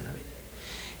de una manera bella.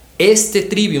 Este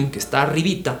trivium que está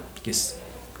arribita, que es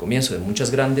el comienzo de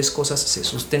muchas grandes cosas, se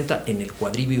sustenta en el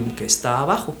quadrivium que está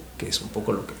abajo, que es un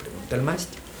poco lo que pregunta el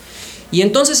maestro. Y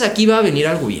entonces aquí va a venir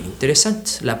algo bien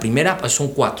interesante. La primera,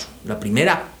 son 4. La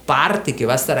primera parte que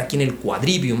va a estar aquí en el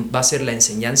quadrivium va a ser la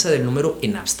enseñanza del número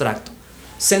en abstracto.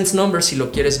 Sense number, si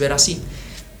lo quieres ver así.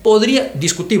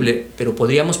 Discutible, pero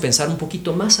podríamos pensar un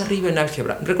poquito más arriba en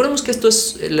álgebra. Recordemos que esto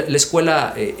es la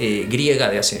escuela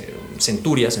griega de hace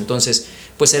centurias, entonces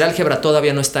pues el álgebra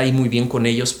todavía no está ahí muy bien con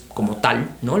ellos como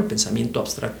tal, ¿no? El pensamiento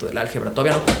abstracto del álgebra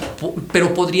todavía no,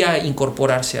 pero podría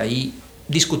incorporarse ahí,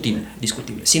 discutible.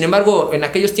 Sin embargo, en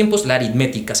aquellos tiempos la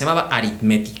aritmética, se llamaba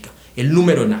aritmética, el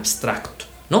número en abstracto,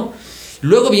 ¿no?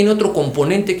 Luego viene otro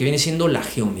componente que viene siendo la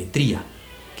geometría,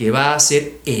 que va a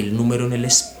ser el número en el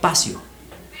espacio.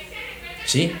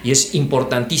 ¿Sí? Y es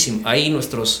importantísimo. Ahí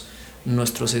nuestros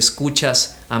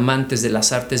escuchas amantes de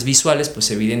las artes visuales, pues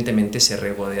evidentemente se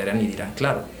regodearán y dirán,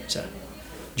 claro, o sea,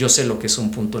 yo sé lo que es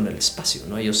un punto en el espacio,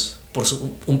 ¿no? Ellos,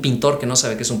 un pintor que no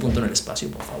sabe qué es un punto en el espacio,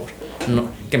 por favor,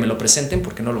 no, que me lo presenten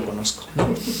porque no lo conozco,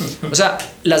 ¿no? O sea,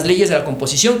 las leyes de la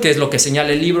composición, que es lo que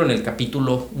señala el libro en el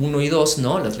capítulo 1 y 2,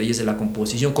 ¿no? Las leyes de la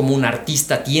composición, como un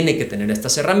artista tiene que tener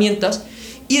estas herramientas.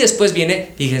 Y después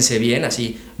viene, fíjense bien,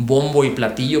 así, bombo y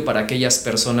platillo para aquellas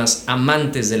personas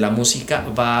amantes de la música,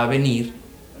 va a venir,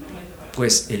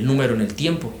 pues, el número en el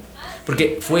tiempo.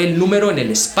 Porque fue el número en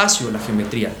el espacio, la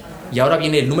geometría. Y ahora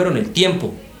viene el número en el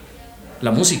tiempo,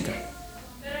 la música.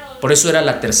 Por eso era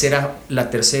el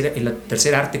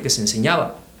tercer arte que se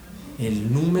enseñaba.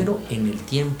 El número en el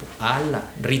tiempo.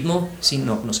 Ritmo, sí,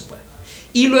 no se puede.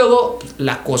 Y luego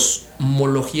la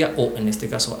cosmología, o en este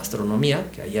caso astronomía,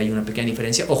 que ahí hay una pequeña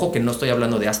diferencia. Ojo que no estoy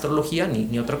hablando de astrología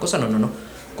ni otra cosa, no.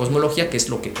 Cosmología, que es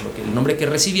lo que el nombre que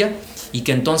recibía, y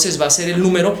que entonces va a ser el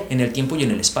número en el tiempo y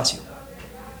en el espacio.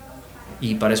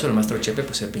 Y para eso el maestro Chepe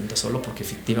pues se pinta solo, porque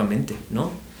efectivamente,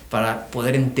 ¿no? Para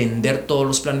poder entender todos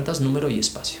los planetas, número y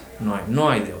espacio. No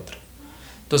hay de otra.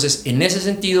 Entonces, en ese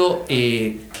sentido,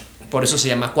 por eso se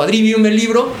llama Quadrivium el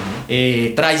libro.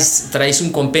 Traes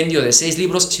un compendio de 6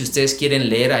 libros. Si ustedes quieren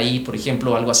leer ahí, por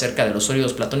ejemplo, algo acerca de los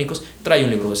sólidos platónicos, trae un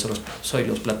libro de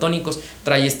sólidos platónicos.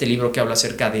 Trae este libro que habla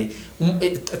acerca de...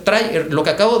 lo que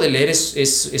acabo de leer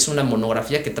es una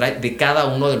monografía que trae de cada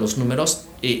uno de los números.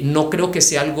 No creo que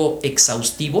sea algo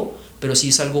exhaustivo, pero sí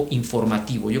es algo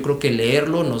informativo. Yo creo que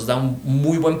leerlo nos da un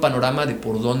muy buen panorama de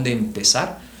por dónde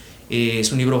empezar.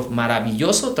 Es un libro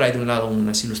maravilloso, trae de un lado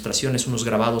unas ilustraciones, unos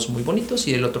grabados muy bonitos,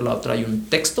 y del otro lado trae un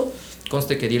texto.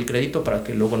 Conste que di el crédito para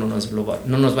que luego no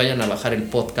nos vayan a bajar el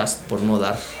podcast por no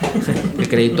dar el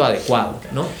crédito adecuado,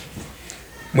 ¿no?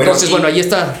 Entonces, ahí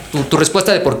está tu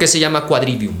respuesta de por qué se llama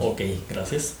Quadrivium. Ok,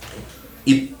 gracias.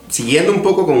 Y siguiendo un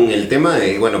poco con el tema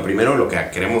de, primero lo que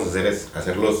queremos hacer es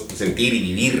hacerlos sentir y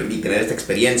vivir y tener esta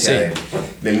experiencia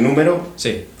del número.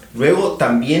 Sí. Luego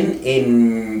también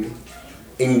en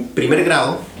primer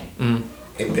grado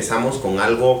empezamos con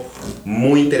algo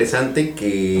muy interesante,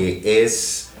 que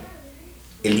es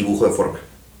el dibujo de forma.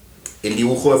 El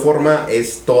dibujo de forma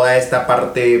es toda esta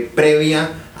parte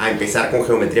previa a empezar con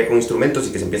geometría con instrumentos,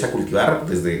 y que se empieza a cultivar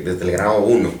desde el grado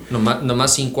 1.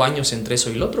 Nomás 5 años entre eso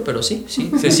y el otro, pero sí,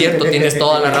 es cierto, tienes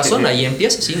toda la razón, ahí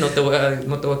empieza, sí, no te voy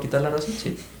a quitar la razón,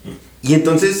 sí. Y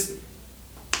entonces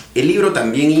el libro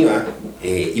también iba,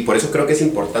 y por eso creo que es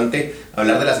importante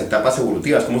hablar de las etapas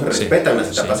evolutivas, cómo se respetan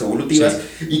las etapas evolutivas,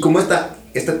 y cómo esta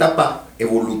etapa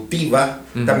evolutiva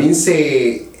también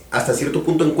hasta cierto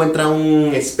punto encuentra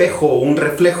un espejo, un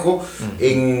reflejo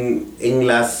en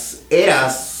las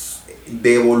eras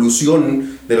de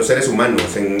evolución de los seres humanos,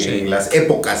 en las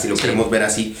épocas, si lo queremos ver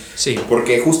así. Sí.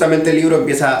 Porque justamente el libro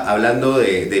empieza hablando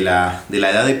de la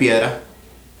edad de piedra,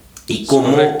 y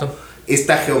cómo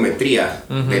esta geometría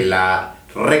de la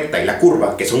recta y la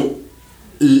curva, que son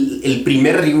el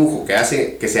primer dibujo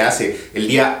que se hace el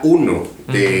día 1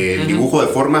 del dibujo de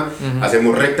forma,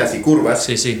 hacemos rectas y curvas.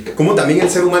 Como también el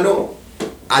ser humano,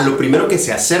 a lo primero que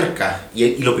se acerca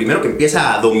y lo primero que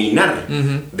empieza a dominar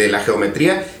de la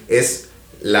geometría es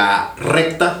la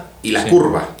recta y la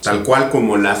curva, tal cual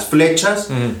como las flechas,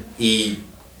 y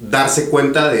darse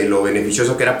cuenta de lo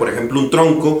beneficioso que era, por ejemplo, un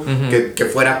tronco que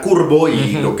fuera curvo,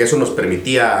 y lo que eso nos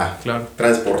permitía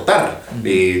transportar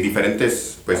diferentes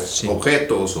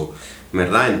objetos,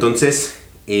 ¿verdad? Entonces,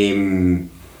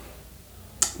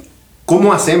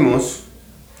 ¿cómo hacemos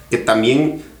que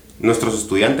también nuestros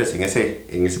estudiantes en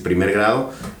ese primer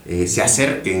grado se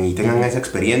acerquen y tengan esa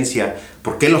experiencia?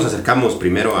 ¿Por qué los acercamos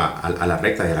primero a la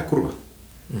recta y a la curva?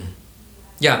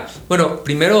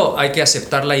 Primero hay que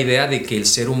aceptar la idea de que el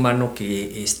ser humano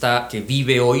que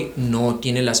vive hoy no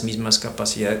tiene las mismas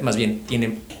capacidades, más bien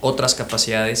tiene otras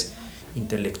capacidades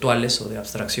intelectuales o de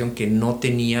abstracción que no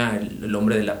tenía el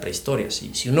hombre de la prehistoria.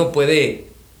 Si uno puede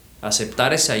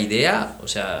aceptar esa idea,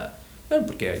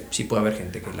 porque sí puede haber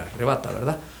gente que la rebata,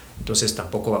 ¿verdad? Entonces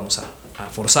tampoco vamos a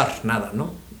forzar nada,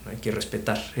 ¿no? Hay que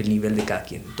respetar el nivel de cada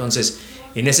quien. Entonces,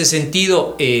 en ese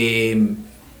sentido,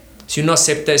 si uno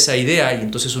acepta esa idea, y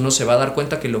entonces uno se va a dar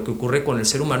cuenta que lo que ocurre con el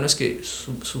ser humano es que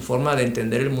su forma de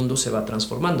entender el mundo se va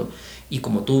transformando. Y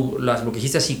como tú lo que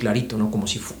dijiste así clarito, ¿no? Como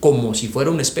si fuera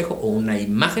un espejo o una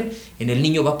imagen, en el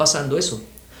niño va pasando eso.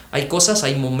 Hay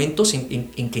momentos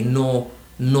en que no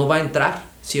va a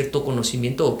entrar cierto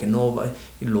conocimiento, o que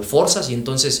lo forzas, y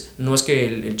entonces no es que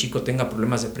el chico tenga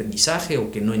problemas de aprendizaje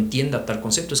o que no entienda tal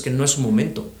concepto, es que no es su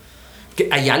momento. Que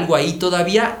hay algo ahí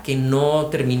todavía que no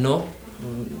terminó.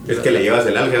 Es que le llevas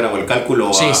el álgebra o el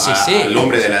cálculo al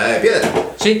hombre de la edad de piedra.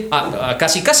 Sí,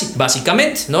 casi,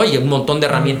 básicamente, ¿no? Y un montón de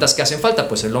herramientas que hacen falta.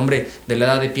 Pues el hombre de la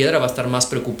edad de piedra va a estar más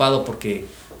preocupado porque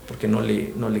no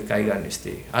le caigan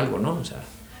algo, ¿no?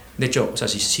 De hecho,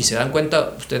 si se dan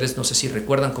cuenta, ustedes no sé si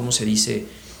recuerdan cómo se dice,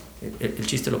 el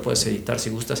chiste lo puedes editar si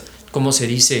gustas, cómo se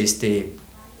dice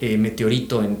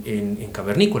meteorito en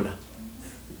cavernícola.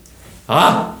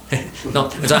 No,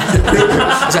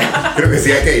 creo que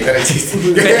sí hay que editar el chiste.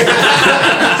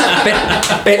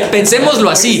 Pensémoslo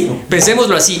así.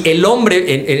 El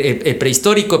hombre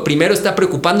prehistórico primero está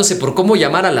preocupándose por cómo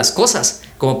llamar a las cosas,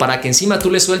 como para que encima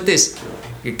tú le sueltes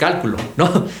cálculo,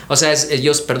 ¿no? O sea,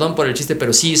 ellos, perdón por el chiste,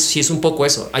 pero sí es un poco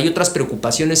eso. Hay otras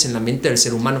preocupaciones en la mente del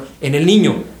ser humano. En el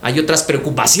niño hay otras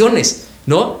preocupaciones,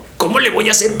 ¿no? ¿Cómo le voy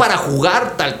a hacer para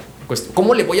jugar tal cuestión?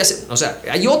 ¿Cómo le voy a hacer? O sea,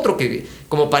 hay otro que,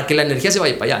 como para que la energía se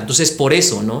vaya para allá. Entonces, por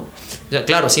eso, ¿no? O sea,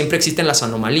 claro, siempre existen las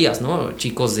anomalías, ¿no?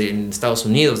 Chicos en Estados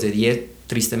Unidos de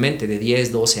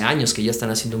 10, 12 años que ya están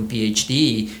haciendo un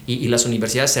PhD y las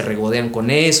universidades se regodean con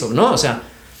eso, ¿no? O sea,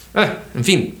 en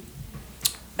fin.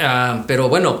 Pero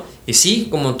bueno, sí,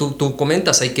 como tú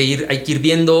comentas, hay que ir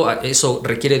viendo. Eso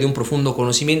requiere de un profundo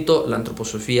conocimiento. La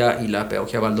antroposofía y la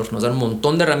pedagogía Waldorf nos dan un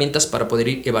montón de herramientas para poder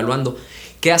ir evaluando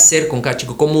qué hacer con cada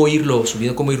chico, cómo irlo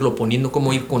subiendo, cómo irlo poniendo,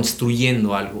 cómo ir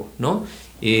construyendo algo, ¿no?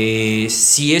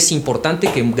 Sí es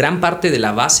importante que gran parte de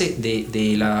la base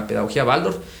de la pedagogía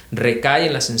Waldorf recae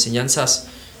en las enseñanzas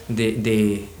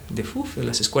de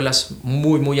las escuelas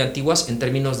muy antiguas en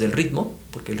términos del ritmo,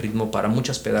 porque el ritmo para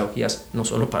muchas pedagogías, no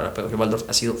solo para la pedagogía Waldorf,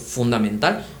 ha sido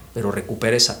fundamental, pero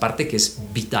recupera esa parte que es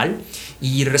vital.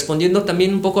 Y respondiendo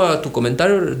también un poco a tu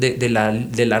comentario de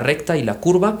la recta y la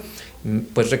curva,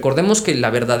 pues recordemos que la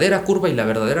verdadera curva y la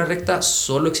verdadera recta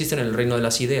solo existen en el reino de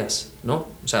las ideas, ¿no?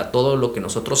 O sea, todo lo que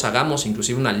nosotros hagamos,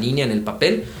 inclusive una línea en el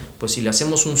papel, pues si le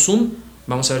hacemos un zoom,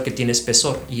 vamos a ver que tiene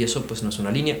espesor, y eso pues no es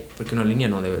una línea, porque una línea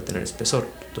no debe tener espesor.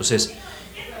 Entonces,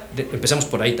 empezamos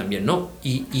por ahí también, ¿no?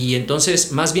 Y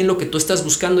entonces, más bien lo que tú estás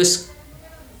buscando es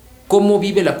cómo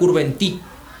vive la curva en ti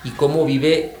y cómo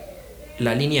vive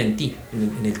la línea en ti,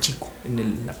 en el chico,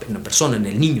 en la persona, en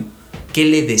el niño. ¿Qué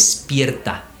le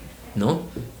despierta? ¿No?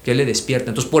 ¿Qué le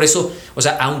despierta? Entonces, por eso, o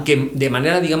sea, aunque de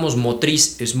manera, digamos,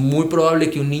 motriz, es muy probable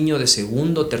que un niño de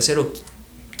segundo, tercero,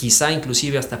 quizá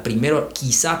inclusive hasta primero,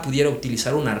 quizá pudiera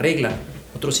utilizar una regla.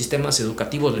 Otros sistemas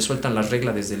educativos le sueltan las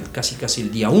reglas desde casi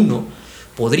el día 1.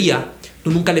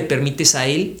 Tú nunca le permites a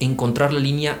él encontrar la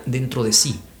línea dentro de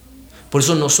sí. Por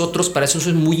eso nosotros, para eso es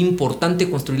muy importante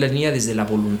construir la línea desde la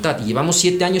voluntad. Y llevamos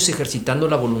 7 años ejercitando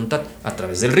la voluntad a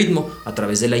través del ritmo, a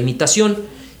través de la imitación.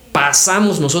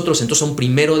 Pasamos nosotros entonces a un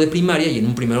primero de primaria, y en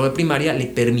un primero de primaria le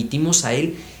permitimos a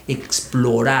él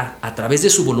explorar a través de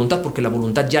su voluntad, porque la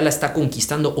voluntad ya la está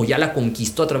conquistando o ya la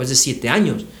conquistó a través de 7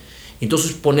 años.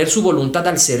 Entonces poner su voluntad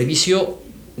al servicio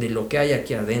de lo que hay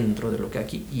aquí adentro, de lo que hay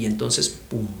aquí, y entonces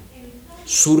 ¡pum!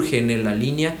 Surge en él la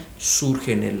línea,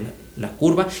 surge en él la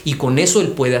curva, y con eso él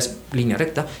puede hacer línea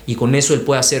recta, y con eso él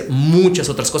puede hacer muchas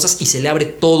otras cosas, y se le abre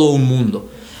todo un mundo.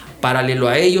 Paralelo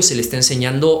a ello se le está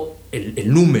enseñando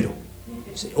el número.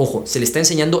 Ojo, se le está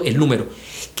enseñando el número.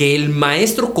 Que el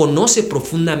maestro conoce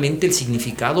profundamente el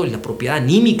significado y la propiedad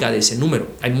anímica de ese número.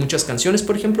 Hay muchas canciones,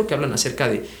 por ejemplo, que hablan acerca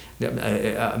de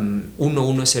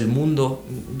 1 es el mundo.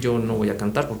 Yo no voy a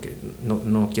cantar porque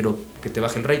no quiero que te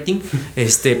baje el rating,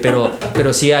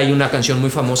 pero sí hay una canción muy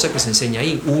famosa que se enseña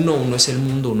ahí. 1 es el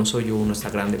mundo, 1 soy yo, 1 está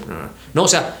grande. No, o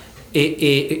sea,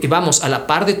 vamos, a la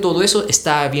par de todo eso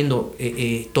está habiendo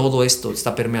todo esto,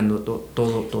 está permeando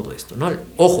todo esto, ¿no?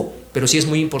 Ojo, pero sí es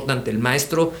muy importante, el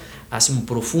maestro hace un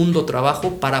profundo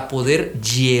trabajo para poder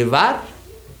llevar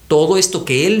todo esto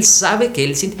que él sabe, que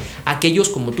él siente, a aquellos,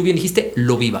 como tú bien dijiste,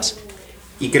 lo vivas.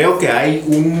 Y creo que hay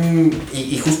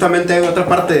y justamente hay otra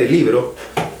parte del libro,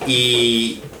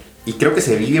 y creo que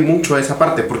se vive mucho esa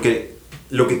parte, porque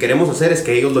lo que queremos hacer es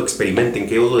que ellos lo experimenten,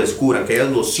 que ellos lo descubran, que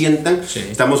ellos lo sientan. Sí.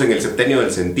 Estamos en el septenio del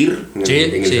sentir,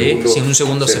 en un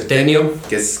segundo septenio.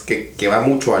 Que va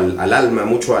mucho al alma,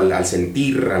 mucho al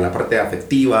sentir, a la parte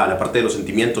afectiva, a la parte de los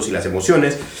sentimientos y las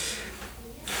emociones.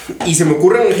 Y se me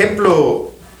ocurre un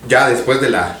ejemplo, ya después de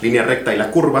la línea recta y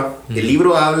la curva. El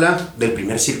libro habla del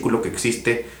primer círculo que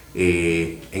existe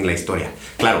en la historia.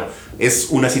 Claro, es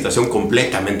una situación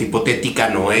completamente hipotética,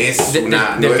 no es del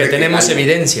que tenemos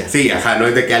evidencia. Sí, no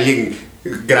es de que alguien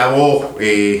grabó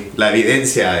la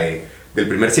evidencia del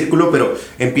primer círculo, pero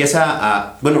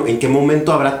empieza ¿en qué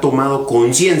momento habrá tomado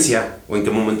conciencia o en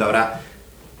qué momento habrá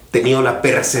tenido la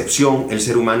percepción el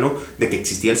ser humano de que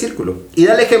existía el círculo? Y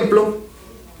da el ejemplo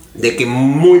de que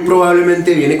muy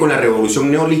probablemente viene con la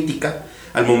revolución neolítica,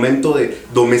 al momento de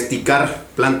domesticar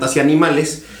plantas y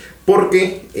animales,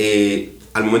 porque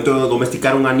al momento de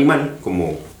domesticar un animal,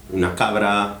 como una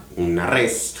cabra, una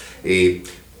res,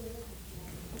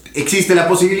 existe la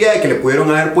posibilidad de que le pudieron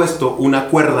haber puesto una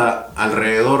cuerda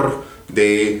alrededor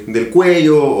del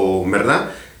cuello, ¿verdad?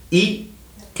 Y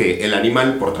que el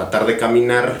animal, por tratar de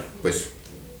caminar, pues,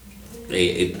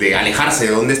 de alejarse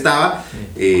de donde estaba,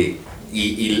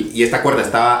 y esta cuerda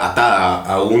estaba atada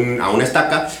a una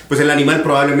estaca, pues el animal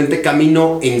probablemente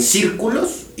caminó en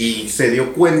círculos y se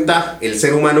dio cuenta el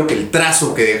ser humano que el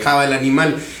trazo que dejaba el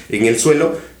animal en el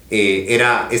suelo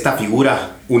era esta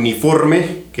figura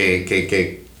uniforme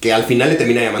que al final le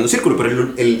termina llamando círculo.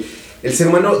 Pero el ser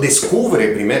humano descubre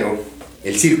primero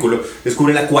el círculo,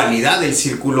 descubre la cualidad del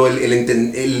círculo,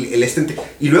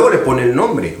 y luego le pone el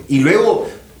nombre. Y luego,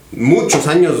 muchos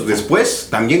años después,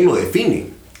 también lo define.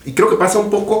 Y creo que pasa un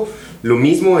poco lo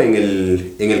mismo en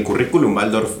el currículum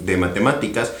Waldorf de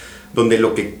matemáticas, donde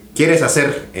lo que quieres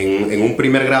hacer en un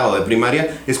primer grado de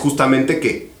primaria es justamente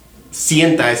que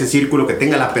sienta ese círculo, que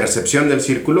tenga la percepción del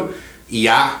círculo, y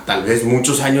ya tal vez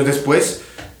muchos años después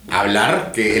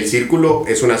hablar que el círculo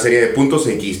es una serie de puntos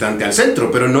equidistante al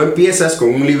centro, pero no empiezas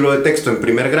con un libro de texto en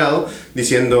primer grado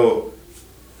diciendo,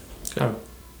 claro,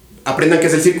 aprendan qué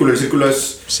es el círculo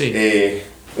es sí.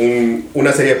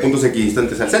 Una serie de puntos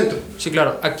equidistantes al centro. Sí,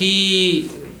 claro. Aquí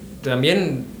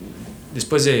también,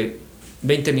 después de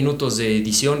 20 minutos de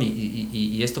edición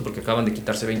y esto porque acaban de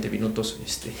quitarse 20 minutos,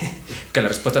 que la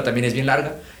respuesta también es bien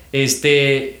larga,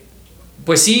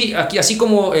 pues sí, aquí así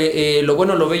como lo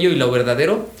bueno, lo bello y lo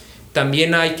verdadero,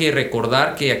 también hay que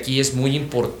recordar que aquí es muy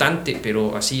importante,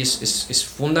 pero así es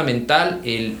fundamental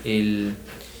el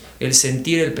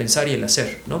sentir, el pensar y el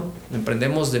hacer, ¿no?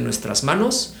 Emprendemos de nuestras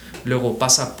manos, luego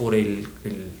pasa por el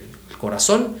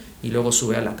corazón y luego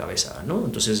sube a la cabeza, ¿no?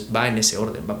 Entonces va en ese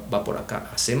orden, va por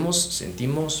acá. Hacemos,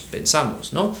 sentimos,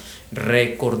 pensamos, ¿no?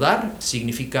 Recordar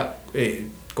significa,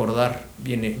 recordar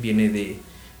viene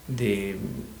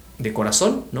de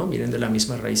corazón, ¿no? Vienen de la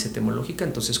misma raíz etimológica.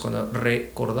 Entonces cuando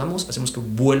recordamos, hacemos que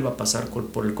vuelva a pasar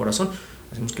por el corazón,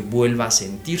 hacemos que vuelva a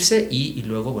sentirse y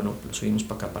luego, bueno, lo subimos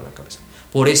para acá, para la cabeza.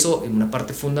 Por eso, una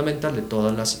parte fundamental de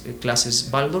todas las clases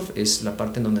Waldorf es la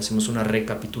parte en donde hacemos una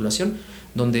recapitulación,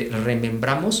 donde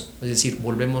remembramos, es decir,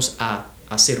 volvemos a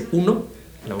hacer uno,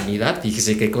 la unidad.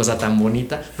 Fíjese qué cosa tan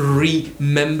bonita.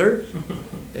 Remember,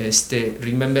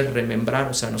 remembrar,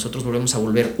 o sea, nosotros volvemos a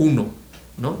volver uno,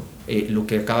 ¿no? Lo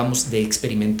que acabamos de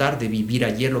experimentar, de vivir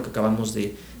ayer, lo que acabamos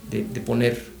de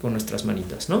poner con nuestras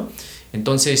manitas, ¿no?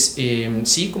 Entonces,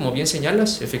 sí, como bien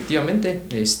señalas, efectivamente,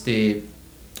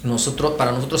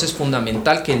 para nosotros es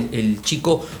fundamental que el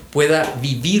chico pueda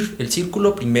vivir el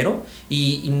círculo primero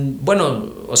y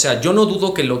bueno, o sea, yo no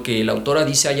dudo que lo que la autora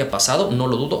dice haya pasado, no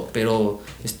lo dudo, pero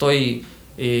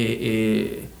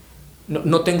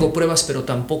no tengo pruebas, pero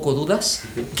tampoco dudas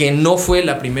que no fue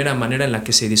la primera manera en la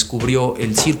que se descubrió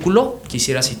el círculo.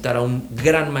 Quisiera citar a un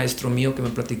gran maestro mío que me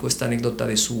platicó esta anécdota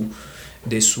de su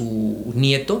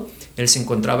nieto. Él se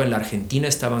encontraba en la Argentina,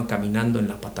 estaban caminando en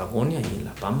la Patagonia y en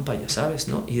la Pampa, ya sabes,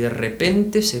 ¿no? Y de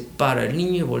repente se para el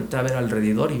niño y voltea a ver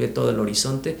alrededor y ve todo el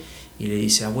horizonte y le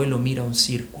dice: abuelo, mira un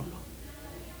círculo.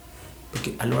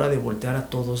 Porque a la hora de voltear a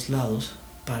todos lados,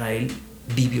 para él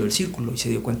vivió el círculo y se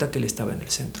dio cuenta que él estaba en el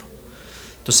centro.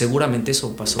 Entonces seguramente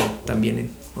eso pasó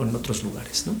también en otros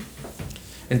lugares, ¿no?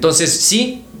 Entonces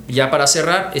sí, ya para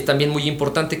cerrar, es también muy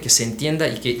importante que se entienda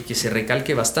y que se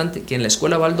recalque bastante que en la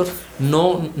escuela Waldorf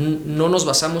no nos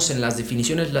basamos en las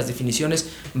definiciones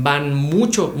van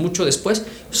mucho después.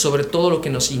 Sobre todo lo que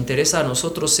nos interesa a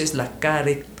nosotros es la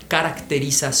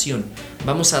caracterización.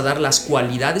 Vamos a dar las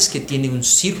cualidades que tiene un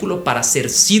círculo para ser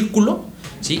círculo,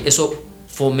 ¿sí? Eso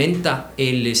fomenta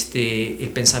el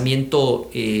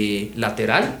pensamiento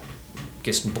lateral, que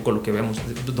es un poco lo que vemos,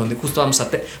 donde justo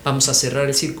vamos a cerrar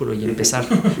el círculo y empezar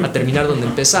a terminar donde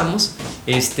empezamos.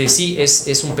 Sí,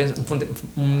 es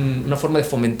una forma de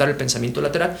fomentar el pensamiento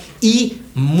lateral, y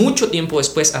mucho tiempo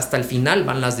después, hasta el final,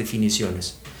 van las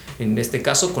definiciones. En este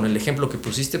caso, con el ejemplo que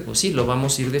pusiste, pues sí, lo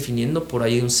vamos a ir definiendo por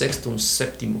ahí un sexto, un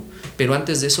séptimo, pero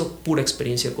antes de eso, pura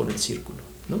experiencia con el círculo,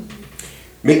 ¿no?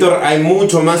 Víctor, hay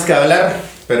mucho más que hablar,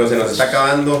 pero se nos está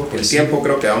acabando el tiempo.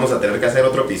 Creo que vamos a tener que hacer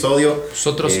otro episodio.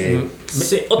 Nosotros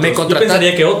me contrataste. Yo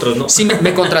pensaría que otros, ¿no? Sí,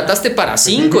 me contrataste para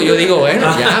 5. Yo digo, bueno,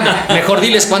 ya, mejor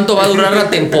diles cuánto va a durar la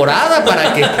temporada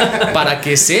para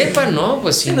que sepan, ¿no?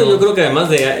 Pues sí. No, yo creo que además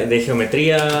de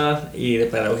geometría y de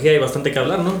pedagogía hay bastante que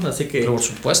hablar, ¿no? Así que. Por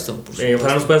supuesto.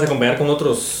 Ojalá nos puedas acompañar con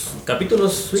otros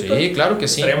capítulos, Víctor. Sí, claro que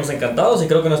sí. Estaríamos encantados y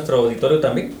creo que nuestro auditorio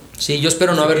también. Sí, yo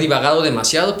espero no haber divagado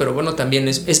demasiado, pero bueno, también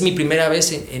es mi primera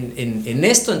vez en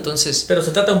esto, entonces... Pero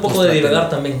se trata un poco de divagar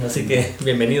también, así que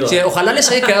bienvenido. Sí, ojalá les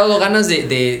haya quedado ganas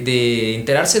de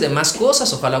enterarse de más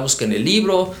cosas, ojalá busquen el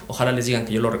libro, ojalá les digan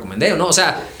que yo lo recomendé, ¿no? O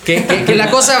sea, que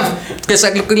la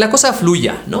cosa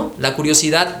fluya, ¿no? La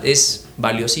curiosidad es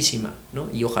valiosísima, ¿no?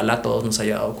 Y ojalá a todos nos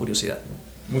haya dado curiosidad.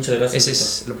 Muchas gracias. Ese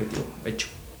es el objetivo, hecho.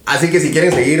 Así que si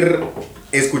quieren seguir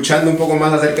escuchando un poco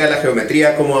más acerca de la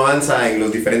geometría, cómo avanza en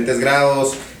los diferentes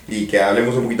grados, y que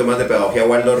hablemos un poquito más de pedagogía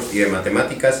Waldorf y de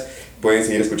matemáticas, pueden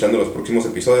seguir escuchando los próximos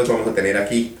episodios. Vamos a tener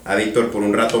aquí a Víctor por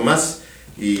un rato más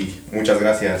y muchas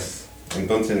gracias.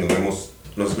 Entonces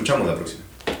nos escuchamos la próxima.